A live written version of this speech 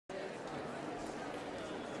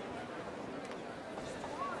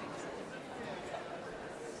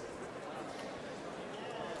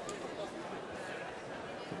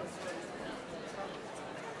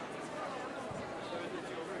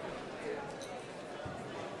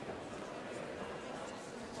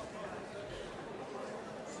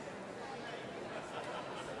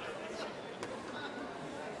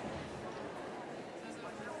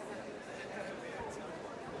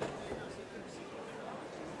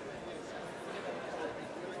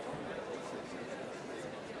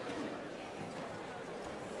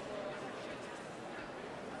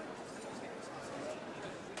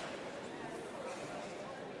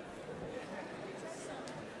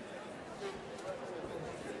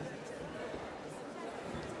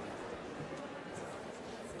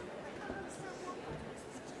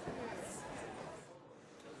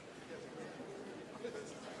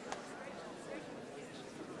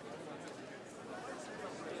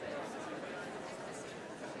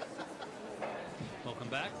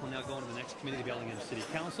Welcome back. We'll now go on to the next committee to be held in the City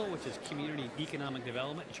Council, which is Community Economic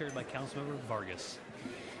Development, chaired by Councilmember Vargas.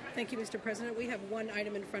 Thank you, Mr. President. We have one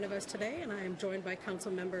item in front of us today, and I am joined by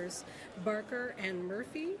Council Members Barker and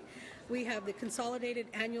Murphy. We have the Consolidated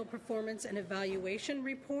Annual Performance and Evaluation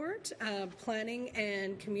Report. Planning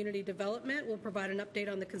and Community Development will provide an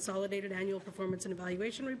update on the Consolidated Annual Performance and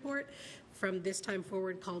Evaluation Report from this time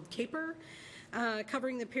forward called CAPER.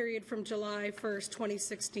 Covering the period from July 1st,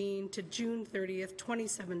 2016 to June 30th,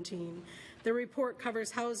 2017. The report covers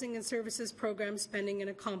housing and services program spending and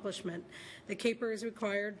accomplishment. The CAPER is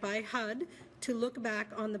required by HUD to look back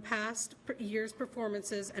on the past year's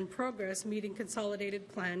performances and progress meeting consolidated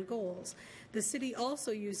plan goals. The City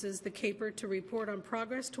also uses the CAPER to report on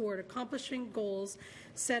progress toward accomplishing goals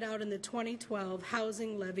set out in the 2012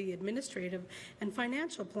 Housing Levy Administrative and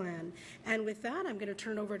Financial Plan. And with that, I'm going to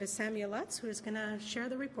turn it over to Samia Lutz, who is going to share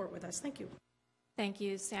the report with us. Thank you. Thank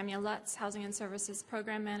you. Samia Lutz, Housing and Services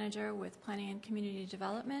Program Manager with Planning and Community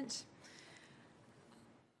Development.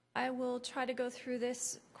 I will try to go through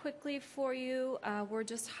this quickly for you. We're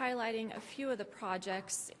just highlighting a few of the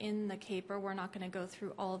projects in the CAPER. We're not going to go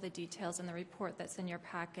through all the details in the report that's in your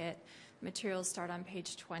packet. Materials start on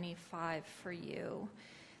page 25 for you.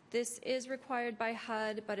 This is required by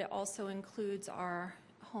HUD, but it also includes our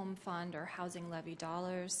home fund or housing levy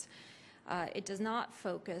dollars. It does not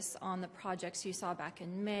focus on the projects you saw back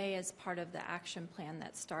in May as part of the action plan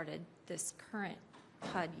that started this current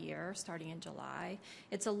HUD year, starting in July.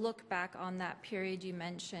 It's a look back on that period you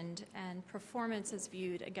mentioned, and performance is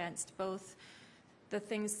viewed against both the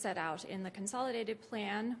things set out in the consolidated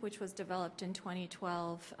plan, which was developed in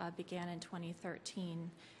 2012, began in 2013,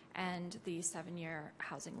 and the 7-year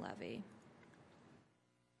housing levy.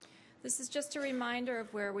 This is just a reminder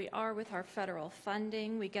of where we are with our federal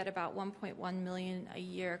funding. We get about $1.1 million a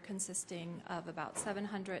year, consisting of about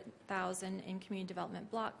 $700,000 in community development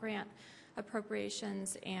block grant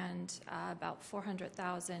appropriations and about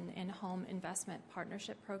 $400,000 in home investment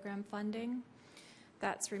partnership program funding.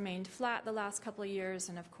 That's remained flat the last couple of years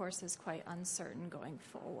and of course is quite uncertain going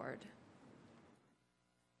forward.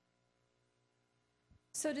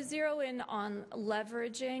 So to zero in on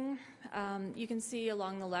leveraging, you can see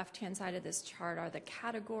along the left-hand side of this chart are the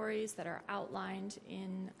categories that are outlined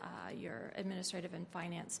in your administrative and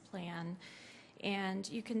finance plan. And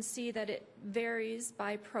you can see that it varies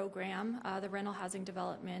by program. The rental housing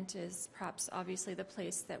development is perhaps obviously the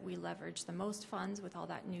place that we leverage the most funds with all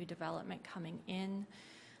that new development coming in.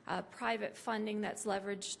 Private funding that's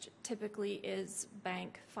leveraged typically is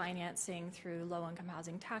bank financing through low-income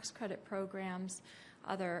housing tax credit programs,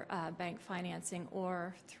 other bank financing,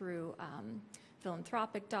 or through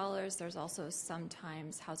philanthropic dollars. There's also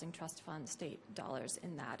sometimes housing trust fund state dollars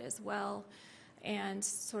in that as well. And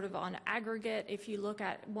sort of on aggregate, if you look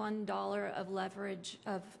at $1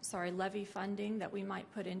 of levy funding that we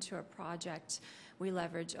might put into a project, we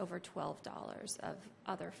leverage over $12 of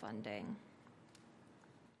other funding.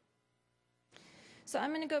 So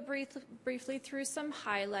I'm going to go briefly through some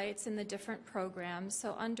highlights in the different programs.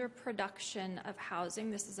 So under production of housing,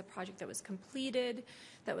 this is a project that was completed,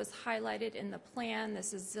 that was highlighted in the plan.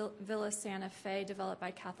 This is Villa Santa Fe, developed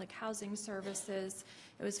by Catholic Housing Services.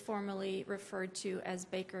 It was formerly referred to as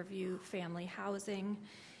Bakerview Family Housing.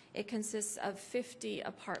 It consists of 50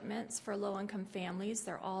 apartments for low-income families.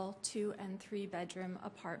 They're all 2- and 3-bedroom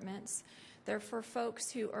apartments. They're for folks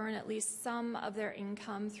who earn at least some of their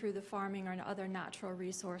income through the farming or other natural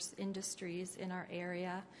resource industries in our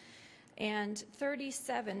area. And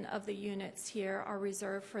 37 of the units here are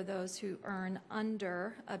reserved for those who earn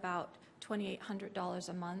under about $2,800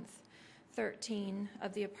 a month. 13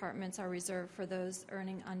 of the apartments are reserved for those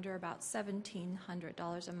earning under about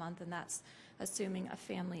 $1,700 a month, and that's assuming a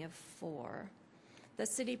family of 4. The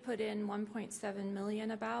city put in $1.7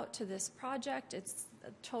 million to this project. It's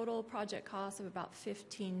a total project cost of about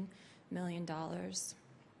 $15 million.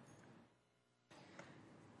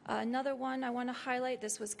 Another one I want to highlight,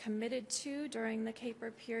 this was committed to during the CAPER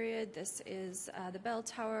period. This is the Bell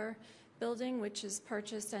Tower building, which is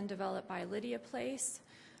purchased and developed by Lydia Place.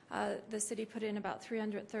 The city put in about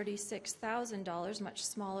 $336,000, much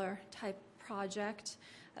smaller type project.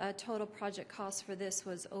 Total project cost for this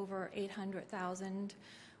was over $800,000.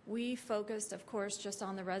 We focused, of course, just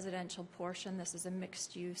on the residential portion. This is a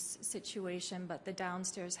mixed-use situation, but the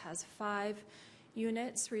downstairs has 5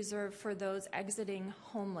 units reserved for those exiting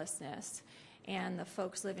homelessness. And the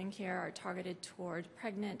folks living here are targeted toward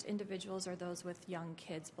pregnant individuals or those with young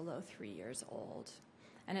kids below 3 years old.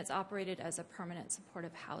 And it's operated as a permanent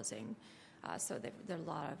supportive housing, so there are a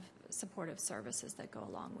lot of supportive services that go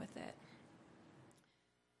along with it.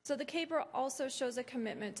 So the CAPER also shows a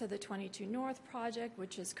commitment to the 22 North project,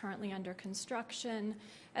 which is currently under construction,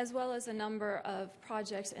 as well as a number of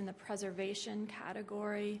projects in the preservation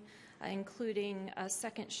category, including a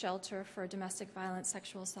second shelter for domestic violence,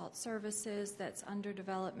 sexual assault services that's under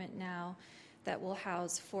development now that will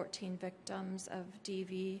house 14 victims of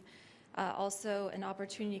DV. Also an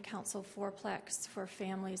Opportunity Council fourplex for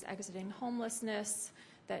families exiting homelessness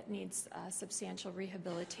that needs substantial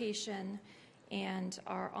rehabilitation, and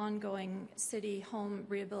our ongoing city home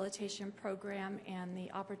rehabilitation program and the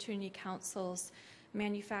Opportunity Council's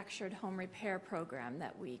manufactured home repair program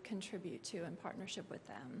that we contribute to in partnership with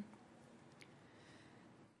them.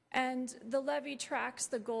 And the levy tracks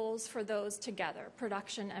the goals for those together.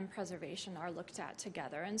 Production and preservation are looked at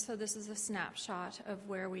together. And so this is a snapshot of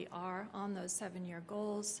where we are on those 7-year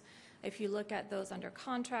goals. If you look at those under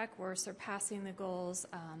contract, we're surpassing the goals.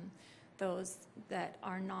 Those that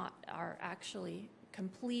are not are actually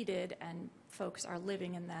completed and folks are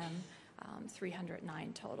living in them,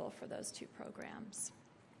 309 total for those 2 programs.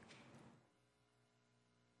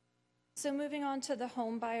 So moving on to the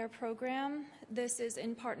home buyer program, this is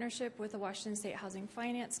in partnership with the Washington State Housing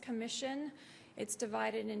Finance Commission. It's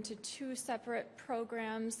divided into 2 separate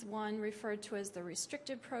programs, one referred to as the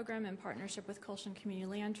restricted program in partnership with Colson Community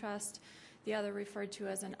Land Trust, the other referred to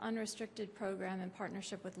as an unrestricted program in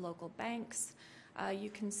partnership with local banks. You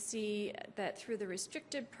can see that through the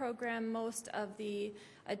restricted program, most of the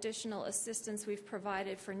additional assistance we've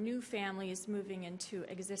provided for new families moving into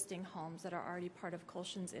existing homes that are already part of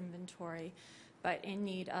Colson's inventory, but in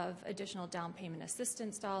need of additional down payment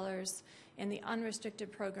assistance dollars. In the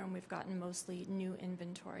unrestricted program, we've gotten mostly new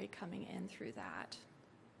inventory coming in through that.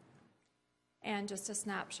 And just a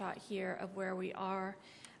snapshot here of where we are.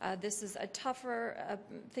 This is a tougher,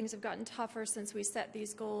 things have gotten tougher since we set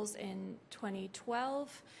these goals in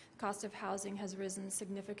 2012. Cost of housing has risen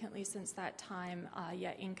significantly since that time,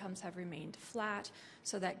 yet incomes have remained flat.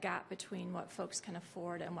 So that gap between what folks can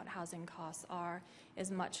afford and what housing costs are is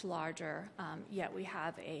much larger, yet we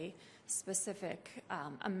have a specific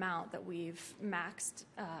amount that we've maxed,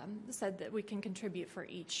 said that we can contribute for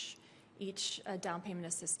each down payment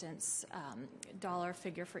assistance dollar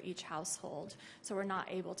figure for each household. So we're not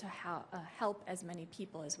able to help as many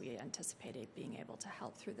people as we anticipated being able to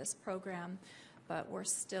help through this program, but we're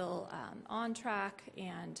still on track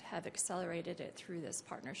and have accelerated it through this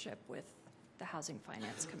partnership with the Housing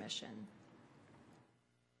Finance Commission.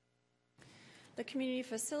 The Community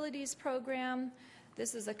Facilities Program,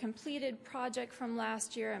 this is a completed project from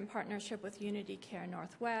last year in partnership with Unity Care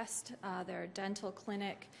Northwest. Their dental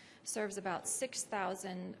clinic serves about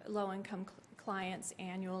 6,000 low-income clients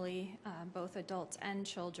annually, both adults and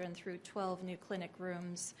children, through 12 new clinic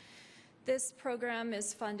rooms. This program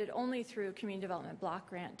is funded only through Community Development Block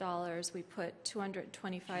Grant dollars. We put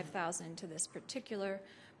 $225,000 into this particular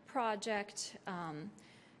project.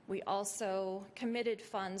 We also committed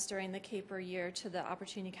funds during the CAPER year to the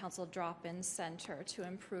Opportunity Council Drop-In Center to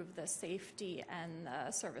improve the safety and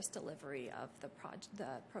the service delivery of the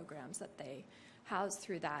programs that they house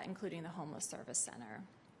through that, including the Homeless Service Center.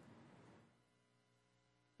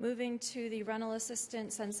 Moving to the Rental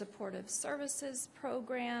Assistance and Supportive Services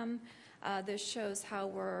Program, this shows how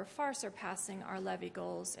we're far surpassing our levy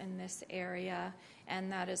goals in this area,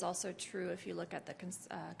 and that is also true if you look at the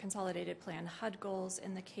Consolidated Plan HUD goals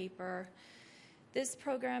in the CAPER. This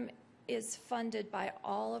program is funded by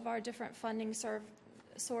all of our different funding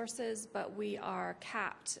sources, but we are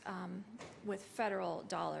capped with federal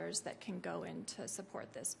dollars that can go in to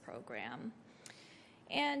support this program.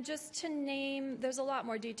 And just to name, there's a lot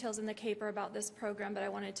more details in the CAPER about this program, but I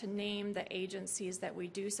wanted to name the agencies that we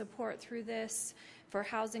do support through this. For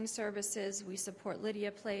housing services, we support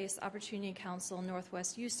Lydia Place, Opportunity Council,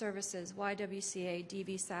 Northwest Youth Services, YWCA,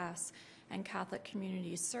 DVSAS, and Catholic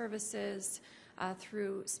Community Services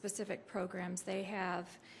through specific programs they have.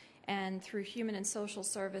 And through Human and Social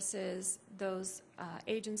Services, those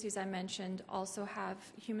agencies I mentioned also have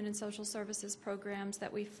human and social services programs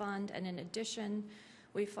that we fund. And in addition,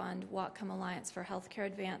 we fund Whatcom Alliance for Healthcare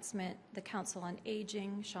Advancement, the Council on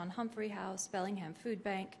Aging, Sean Humphrey House, Bellingham Food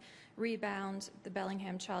Bank, Rebound, the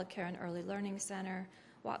Bellingham Child Care and Early Learning Center,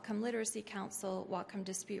 Whatcom Literacy Council, Whatcom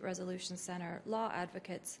Dispute Resolution Center, Law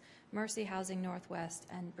Advocates, Mercy Housing Northwest,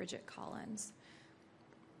 and Bridget Collins.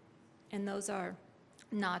 And those are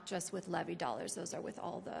not just with levy dollars, those are with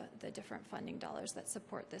all the different funding dollars that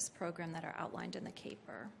support this program that are outlined in the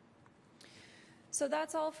CAPER. So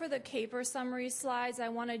that's all for the CAPER summary slides. I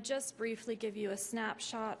want to just briefly give you a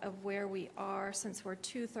snapshot of where we are since we're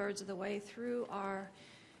 2/3 of the way through our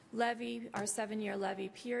levy, our 7-year levy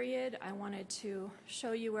period. I wanted to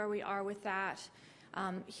show you where we are with that.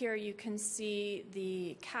 Here you can see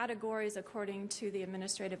the categories according to the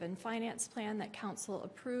administrative and finance plan that council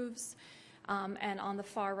approves. And on the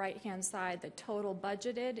far right-hand side, the total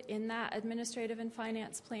budgeted in that administrative and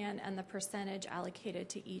finance plan and the percentage allocated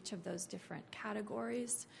to each of those different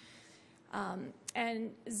categories.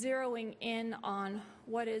 And zeroing in on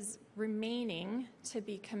what is remaining to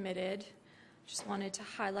be committed, just wanted to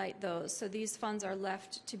highlight those. So these funds are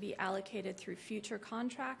left to be allocated through future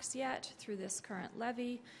contracts yet, through this current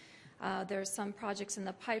levy. There's some projects in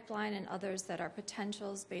the pipeline and others that are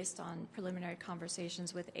potentials based on preliminary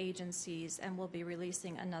conversations with agencies, and we'll be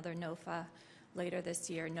releasing another NOFA later this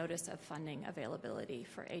year, Notice of Funding Availability,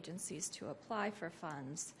 for agencies to apply for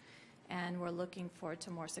funds. And we're looking forward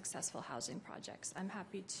to more successful housing projects. I'm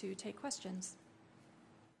happy to take questions.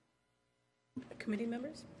 Committee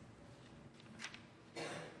members?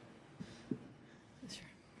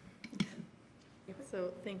 So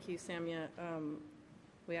thank you, Samia.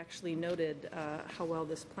 We actually noted how well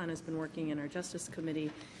this plan has been working in our Justice Committee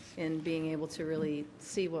in being able to really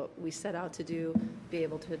see what we set out to do, be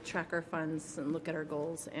able to track our funds and look at our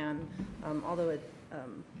goals. And although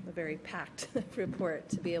a very packed report,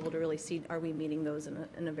 to be able to really see, are we meeting those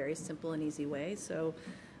in a very simple and easy way. So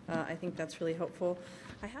I think that's really helpful.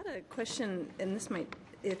 I had a question, and this might,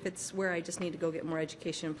 if it's where I just need to go get more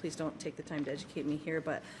education, please don't take the time to educate me here,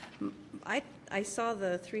 but I saw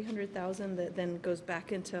the $300,000 that then goes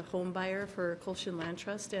back into home buyer for Colshan Land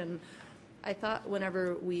Trust, and I thought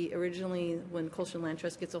whenever when Colshan Land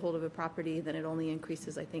Trust gets a hold of a property, then it only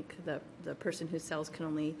increases. I think the person who sells can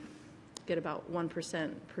only get about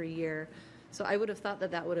 1% per year. So I would have thought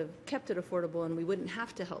that would have kept it affordable, and we wouldn't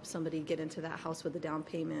have to help somebody get into that house with a down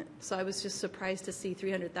payment. So I was just surprised to see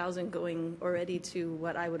 $300,000 going already to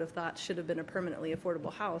what I would have thought should have been a permanently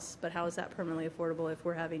affordable house. But how is that permanently affordable if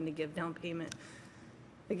we're having to give down payment?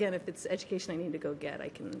 Again, if it's education I need to go get, I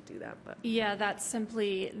can do that. But yeah, that's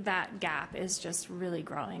simply, that gap is just really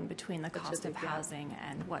growing between the cost of housing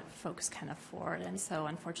and what folks can afford. And so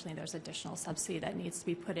unfortunately, there's additional subsidy that needs to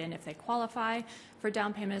be put in if they qualify for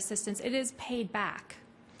down payment assistance. It is paid back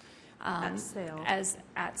at sale. As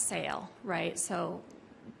at sale, right? So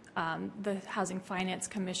the Housing Finance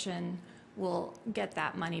Commission will get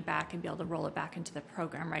that money back and be able to roll it back into the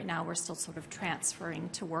program. Right now, we're still sort of transferring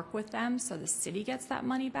to work with them, so the city gets that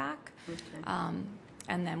money back. Okay.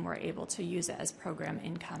 And then we're able to use it as program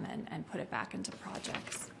income and put it back into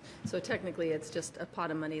projects. So technically, it's just a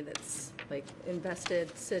pot of money that's like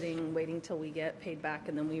invested, sitting, waiting till we get paid back,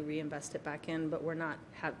 and then we reinvest it back in. But we're not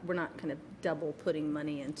kind of double putting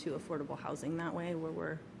money into affordable housing that way, where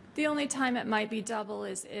we're. The only time it might be double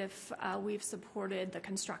is if we've supported the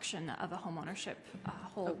construction of a homeownership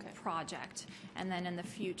whole project, and then in the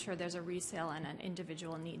future there's a resale and an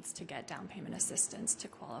individual needs to get down payment assistance to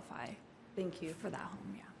qualify. Thank you for that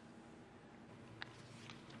home.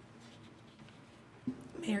 Yeah.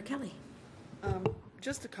 Mayor Kelly.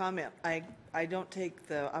 Just a comment. I don't take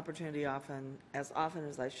the opportunity as often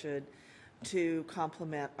as I should to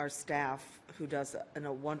compliment our staff who does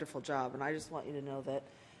a wonderful job, and I just want you to know that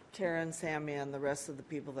Tara and Sammy and the rest of the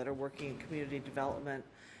people that are working in community development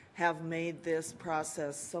have made this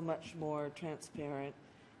process so much more transparent,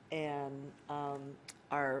 and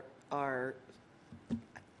are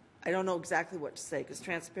I don't know exactly what to say, because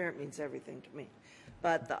transparent means everything to me,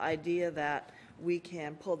 but the idea that we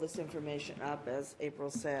can pull this information up, as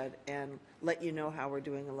April said, and let you know how we're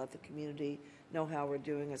doing and let the community know how we're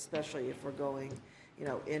doing, especially if we're going,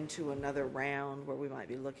 into another round where we might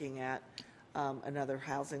be looking at another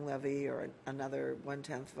housing levy or another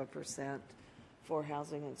 0.1% for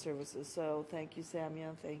housing and services. So thank you,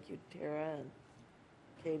 Samia. Thank you, Tara and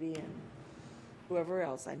Katie and whoever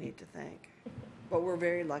else I need to thank. But we're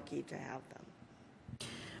very lucky to have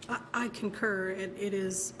them. I concur. It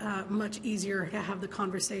is much easier to have the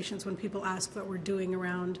conversations when people ask what we're doing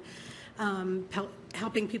around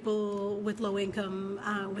helping people with low income,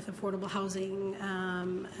 with affordable housing,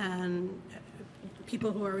 and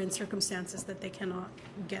people who are in circumstances that they cannot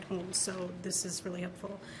get homes. So this is really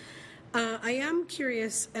helpful. I am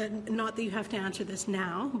curious, and not that you have to answer this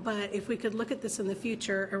now, but if we could look at this in the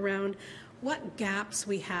future around what gaps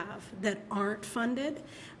we have that aren't funded,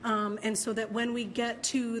 and so that when we get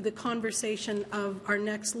to the conversation of our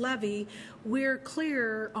next levy, we're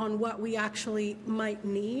clear on what we actually might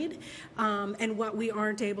need and what we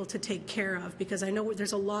aren't able to take care of. Because I know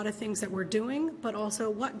there's a lot of things that we're doing, but also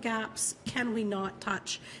what gaps can we not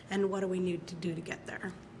touch, and what do we need to do to get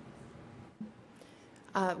there?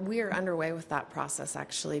 We are underway with that process,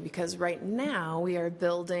 actually, because right now we are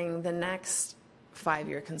building the next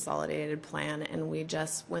 5-year consolidated plan, and we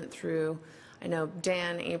just went through I know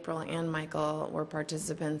Dan, April, and Michael were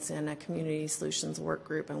participants in a community solutions work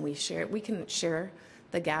group, and we can share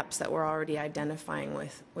the gaps that we're already identifying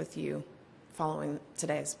with you following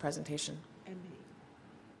today's presentation. And me.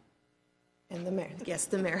 And the mayor, yes,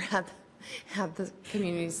 the mayor had the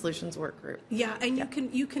community solutions work group. Yeah, and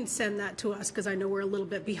you can send that to us, because I know we're a little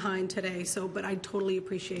bit behind today, but I totally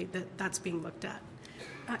appreciate that that's being looked at.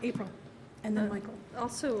 April, and then Michael.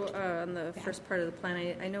 Also, on the first part of the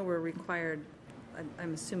plan, I know we're required,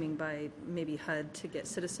 I'm assuming by maybe HUD, to get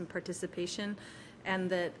citizen participation, and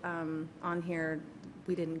that on here,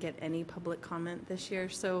 we didn't get any public comment this year.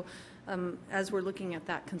 So as we're looking at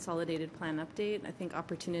that consolidated plan update, I think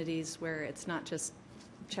opportunities where it's not just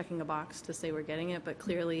checking a box to say we're getting it, but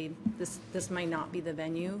clearly this might not be the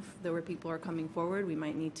venue where people are coming forward. We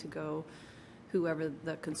might need to go, whoever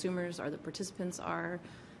the consumers or the participants are,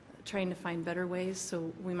 trying to find better ways.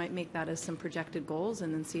 So we might make that as some projected goals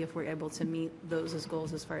and then see if we're able to meet those as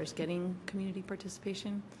goals as far as getting community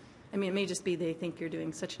participation. I mean, it may just be they think you're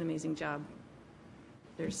doing such an amazing job.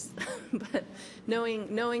 But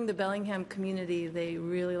knowing the Bellingham community, they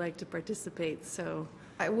really like to participate. So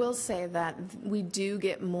I will say that we do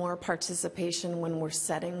get more participation when we're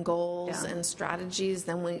setting goals and strategies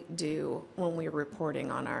than we do when we're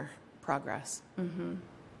reporting on our progress. Mm-hmm.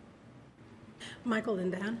 Michael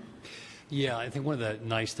and Dan. Yeah, I think one of the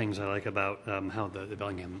nice things I like about how the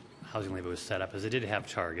Bellingham Housing Levy was set up is it did have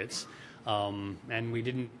targets, and we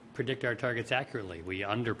didn't predict our targets accurately. We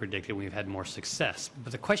under-predicted, we've had more success.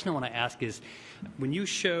 But the question I want to ask is, when you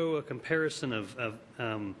show a comparison of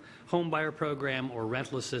home buyer program or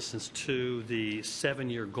rental assistance to the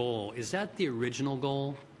 7-year goal, is that the original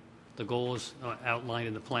goal? The goal is outlined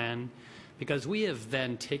in the plan? Because we have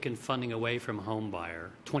then taken funding away from home buyer,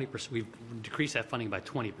 20%, we've decreased that funding by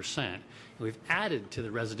 20%, and we've added to the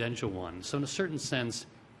residential one. So in a certain sense,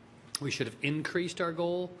 we should have increased our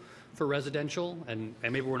goal for residential, and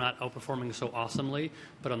maybe we're not outperforming so awesomely,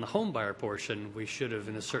 but on the home buyer portion, we should have,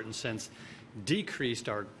 in a certain sense, decreased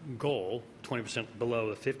our goal 20%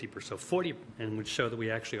 below the 50%, so 40, and would show that we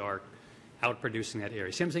actually are outproducing that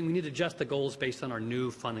area. See what I'm saying? We need to adjust the goals based on our new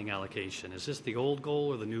funding allocation. Is this the old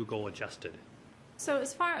goal or the new goal adjusted? So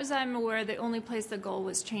as far as I'm aware, the only place the goal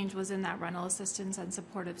was changed was in that rental assistance and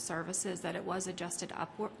supportive services, that it was adjusted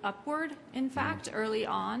upward in fact, early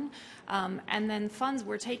on. And then funds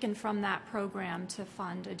were taken from that program to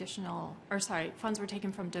fund additional, funds were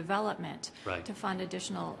taken from development to fund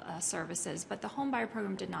additional services. But the home buyer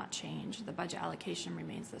program did not change. The budget allocation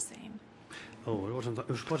remains the same. Oh, it wasn't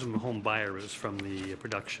the home buyer, it was from the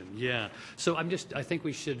production. Yeah. So I think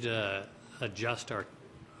we should adjust our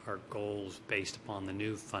goals based upon the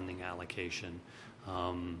new funding allocation.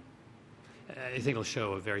 I think it'll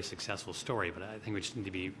show a very successful story, but I think we just need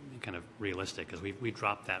to be kind of realistic, because we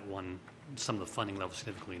dropped that some of the funding levels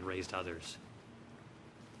significantly and raised others.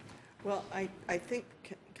 Well, I think,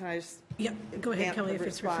 can I just... Yep, go ahead, Kelly, if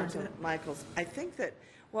it's referred to that. Michael's. I think that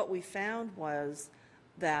what we found was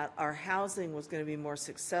that our housing was going to be more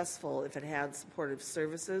successful if it had supportive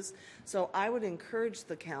services. So I would encourage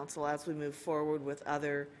the council, as we move forward with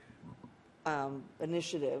other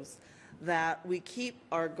initiatives, that we keep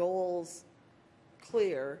our goals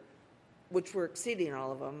clear, which we're exceeding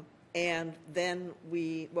all of them, and then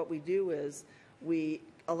what we do is we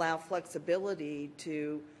allow flexibility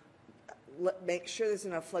to make sure there's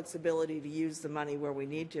enough flexibility to use the money where we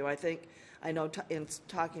need to. I know in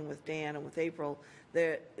talking with Dan and with April,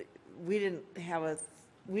 that we didn't have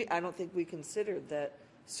I don't think we considered that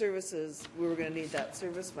services, we were going to need that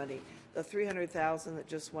service money. The $300,000 that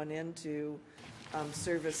just went into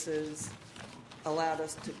services allowed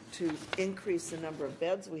us to increase the number of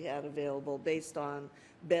beds we had available based on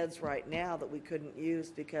beds right now that we couldn't use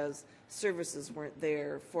because services weren't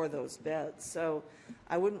there for those beds. So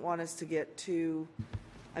I wouldn't want us to get too,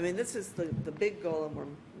 I mean, this is the big goal, and we're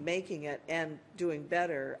making it and doing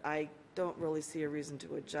better. I don't really see a reason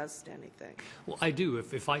to adjust anything. Well, I do.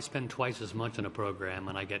 If I spend twice as much on a program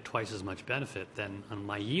and I get twice as much benefit, then on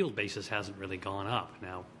my yield basis hasn't really gone up.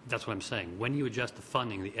 Now, that's what I'm saying. When you adjust the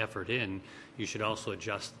funding, the effort in, you should also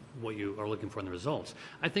adjust what you are looking for in the results.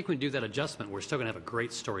 I think when we do that adjustment, we're still going to have a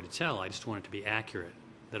great story to tell. I just want it to be accurate,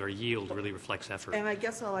 that our yield really reflects effort. And I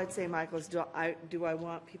guess all I'd say, Michael, is do I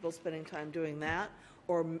want people spending time doing that,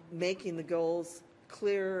 or making the goals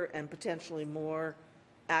clearer and potentially more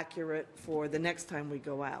accurate for the next time we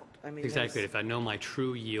go out? I mean, exactly. If I know my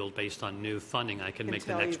true yield based on new funding, I can make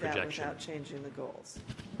the next projection. Without changing the goals.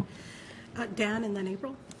 Dan, and then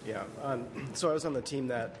April. Yeah. So I was on the team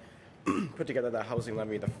that put together the housing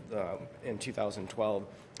levy in 2012,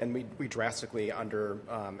 and we drastically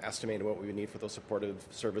underestimated what we would need for those supportive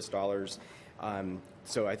service dollars.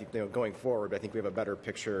 So I think going forward, I think we have a better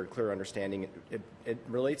picture, clearer understanding. It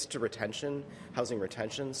relates to retention, housing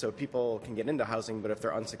retention. So people can get into housing, but if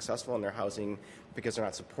they're unsuccessful in their housing because they're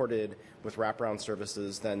not supported with wraparound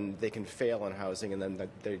services, then they can fail in housing, and then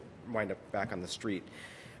they wind up back on the street.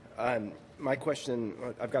 My question,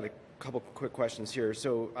 I've got a couple quick questions here.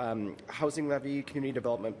 So housing levy, community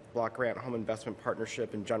development block grant, home investment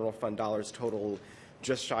partnership, and general fund dollars total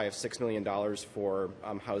just shy of $6 million for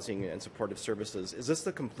housing and supportive services. Is this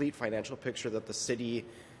the complete financial picture that the city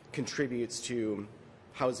contributes to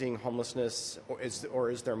housing, homelessness, or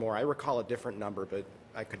is there more? I recall a different number, but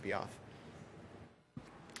I could be off.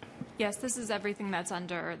 Yes, this is everything that's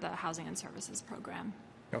under the Housing and Services Program.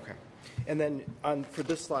 Okay. And then for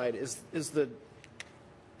this slide, I'm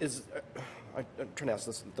trying to ask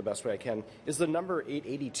this the best way I can. Is the number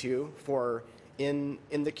 882 for in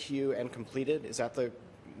the queue and completed?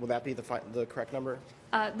 Will that be the correct number?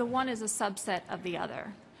 The one is a subset of the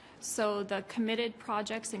other. So the committed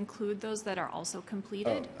projects include those that are also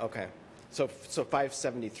completed. Oh, okay. So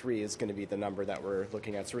 573 is going to be the number that we're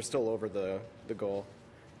looking at. So we're still over the goal.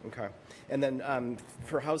 Okay. And then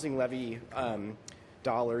for housing levy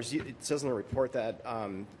dollars, it says in the report that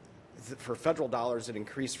for federal dollars, it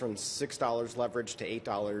increased from $6 leverage to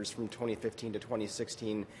 $8 from 2015 to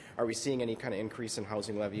 2016. Are we seeing any kind of increase in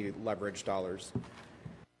housing levy leverage dollars?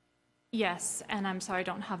 Yes, and I'm sorry I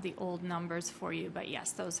don't have the old numbers for you, but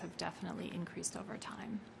yes, those have definitely increased over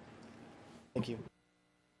time. Thank you.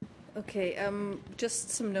 Okay,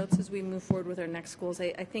 just some notes as we move forward with our next goals.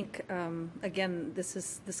 I think, again,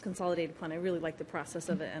 this consolidated plan, I really like the process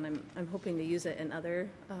of it, and I'm hoping to use it in other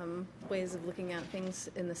ways of looking at things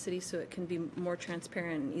in the city so it can be more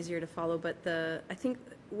transparent and easier to follow. But I think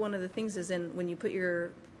one of the things is when you put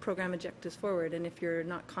your program objectives forward, and if you're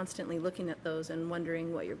not constantly looking at those and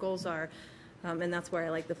wondering what your goals are, and that's where I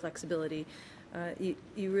like the flexibility,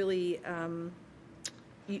 you really...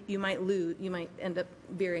 You might end up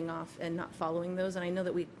veering off and not following those. And I know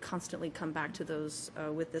that we constantly come back to those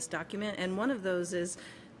with this document. And one of those is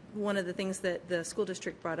one of the things that the school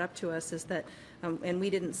district brought up to us is that, and we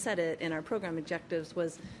didn't set it in our program objectives,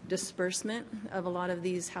 was disbursement of a lot of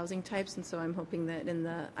these housing types. And so I'm hoping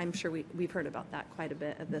that I'm sure we've heard about that quite a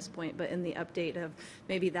bit at this point, but in the update of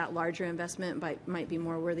maybe that larger investment might be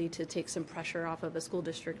more worthy to take some pressure off of a school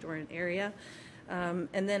district or an area.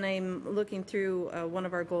 And then I'm looking through, one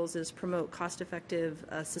of our goals is promote cost-effective,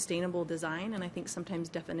 sustainable design, and I think sometimes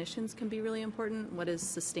definitions can be really important. What is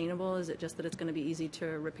sustainable? Is it just that it's going to be easy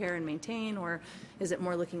to repair and maintain, or is it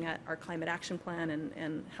more looking at our climate action plan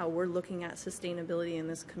and how we're looking at sustainability in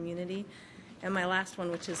this community? And my last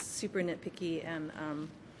one, which is super nitpicky, and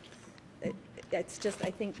it's just,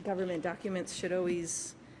 I think government documents should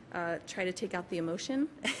always try to take out the emotion.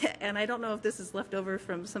 And I don't know if this is left over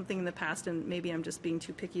from something in the past, and maybe I'm just being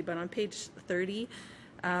too picky, but on page 30,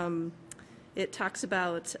 it talks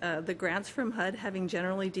about the grants from HUD having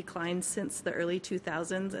generally declined since the early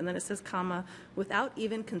 2000s, and then it says, comma, without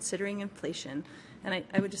even considering inflation. And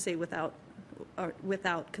I would just say without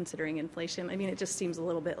considering inflation. I mean, it just seems a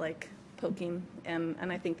little bit like poking, and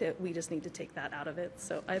I think that we just need to take that out of it.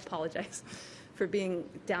 So I apologize for being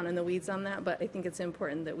down in the weeds on that, but I think it's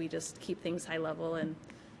important that we just keep things high level and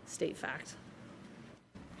state fact.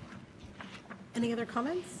 Any other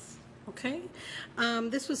comments? Okay.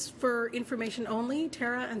 This was for information only.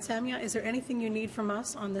 Tara and Samia, is there anything you need from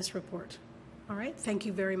us on this report? All right. Thank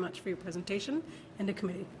you very much for your presentation and to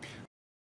committee.